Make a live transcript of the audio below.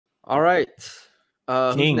All right.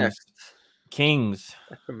 Who's Kings. next? Kings.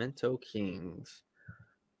 Sacramento Kings.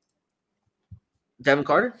 Devin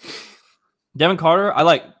Carter? Devin Carter. I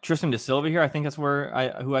like Tristan DeSilva here. I think that's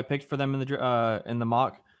who I picked for them in the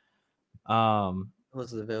mock.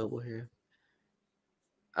 Who's available here?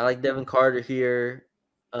 I like Devin Carter here.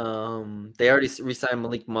 They already re-signed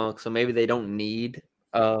Malik Monk, so maybe they don't need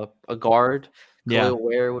a guard. Khalil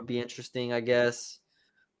Ware would be interesting, I guess.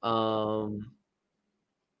 I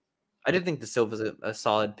did think DeSilva's a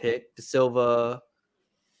solid pick. DeSilva.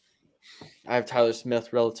 I have Tyler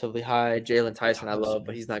Smith relatively high. Jalen Tyson I love,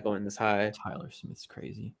 but he's not going this high. Tyler Smith's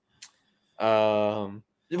crazy.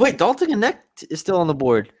 Wait, Dalton Connect is still on the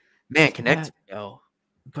board. Man, Connect.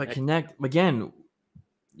 But Connect again.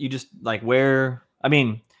 You just like where? I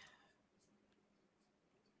mean,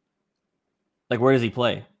 like where does he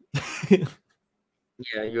play?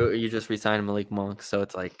 Yeah, you just re-signed Malik Monk, so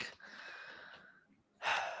it's like,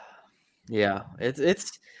 yeah,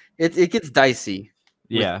 it gets dicey.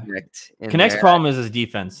 Yeah, Connect's problem is his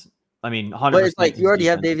defense. I mean, 100%. But it's like you already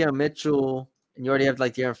have Davion Mitchell, and you already have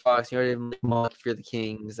like De'Aaron Fox, and you already have Malik Monk if you're the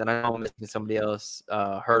Kings, and I know I'm missing somebody else.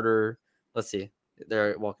 Herder. Let's see,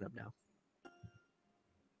 they're walking up now.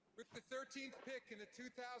 With the 13th pick in the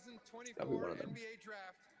 2024 NBA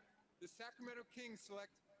draft, the Sacramento Kings select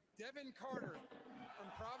Devin Carter from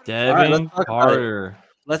Providence. Devin Carter.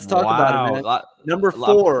 Let's talk about it, man. Number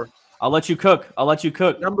 4. I'll let you cook.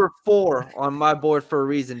 Number 4 on my board for a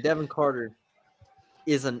reason. Devin Carter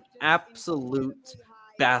is an absolute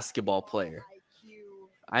basketball player.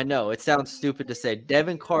 I know it sounds stupid to say.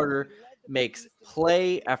 Devin Carter makes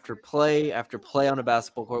play after play after play on a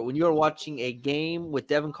basketball court. When you're watching a game with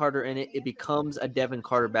Devin Carter in it, it becomes a Devin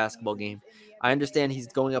Carter basketball game. I understand he's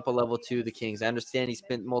going up a level to the Kings. I understand he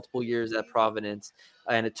spent multiple years at Providence,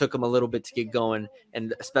 and it took him a little bit to get going,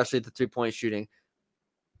 and especially the three-point shooting.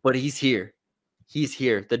 But he's here. He's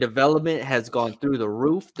here. The development has gone through the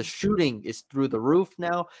roof. The shooting is through the roof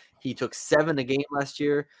now. He took 7 a game last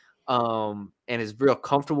year. And is real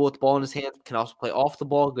comfortable with the ball in his hand, can also play off the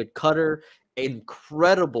ball, good cutter,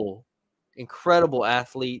 incredible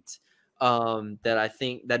athlete that I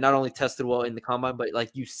think that not only tested well in the combine, but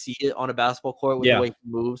like you see it on a basketball court with the way he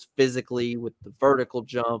moves physically, with the vertical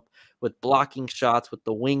jump, with blocking shots, with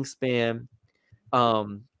the wingspan.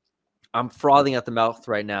 I'm frothing at the mouth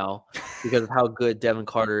right now because of how good Devin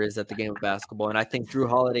Carter is at the game of basketball. And I think Drew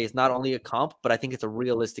Holiday is not only a comp, but I think it's a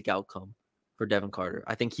realistic outcome for Devin Carter.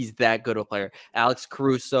 I think he's that good of a player. Alex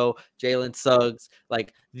Caruso, Jalen Suggs,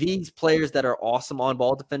 like these players that are awesome on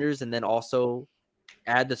ball defenders and then also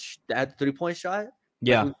add the 3-point shot.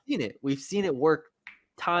 Yeah. Like we've seen it work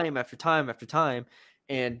time after time after time.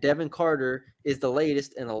 And Devin Carter is the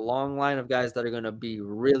latest in a long line of guys that are going to be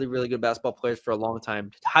really, really good basketball players for a long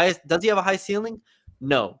time. Does he have a high ceiling?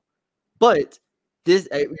 No. But this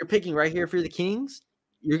you're picking right here for the Kings.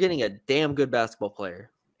 You're getting a damn good basketball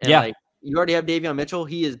player. And like you already have Davion Mitchell.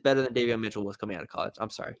 He is better than Davion Mitchell was coming out of college. I'm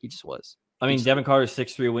sorry. He just was. I mean, Devin Carter's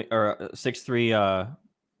 6'3" or 6'3"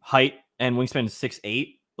 height and wingspan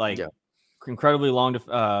 6'8". Like incredibly long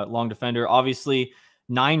defender. Obviously,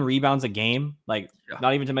 9 rebounds a game. Like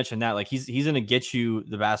not even to mention that. Like he's going to get you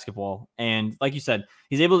the basketball. And like you said,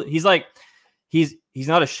 he's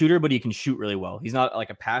not a shooter, but he can shoot really well. He's not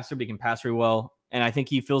like a passer, but he can pass really well. And I think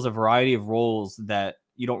he fills a variety of roles that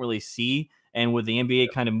you don't really see. And with the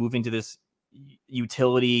NBA kind of moving to this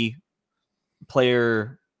utility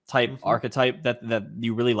player type archetype that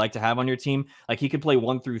you really like to have on your team, like he could play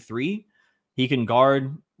 1 through 3. He can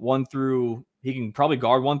guard 1 through. He can probably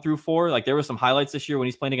guard 1 through 4. Like there were some highlights this year when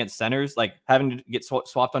he's playing against centers, like having to get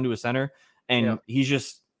swapped onto a center, and he's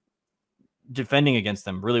just defending against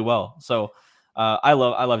them really well. So I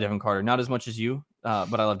love Devin Carter, not as much as you,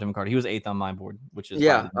 but I love Devin Carter. He was 8th on my board, which is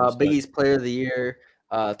Big East Player of the Year.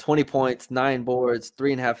 20 points, 9 boards,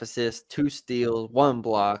 3.5 assists, 2 steals, 1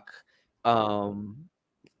 block,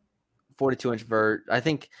 42-inch vert. I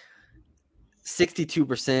think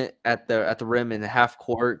 62% at the rim in the half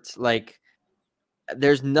court. Like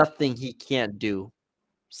there's nothing he can't do.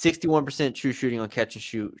 61% true shooting on catch and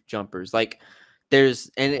shoot jumpers. Like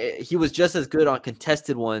he was just as good on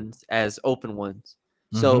contested ones as open ones.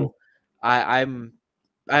 So I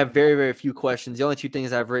have very, very few questions. The only 2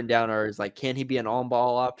 things I've written down is like, can he be an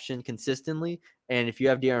on-ball option consistently? And if you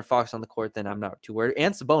have De'Aaron Fox on the court, then I'm not too worried.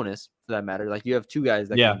 And Sabonis, for that matter. Like you have 2 guys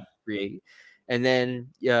that can create. And then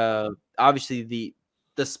obviously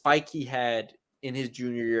the spike he had in his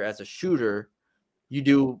junior year as a shooter,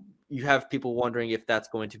 you have people wondering if that's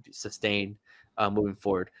going to sustain moving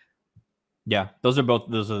forward. Yeah, those are both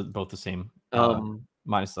the same.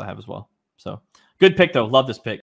 Minus I have as well. So good pick though. Love this pick.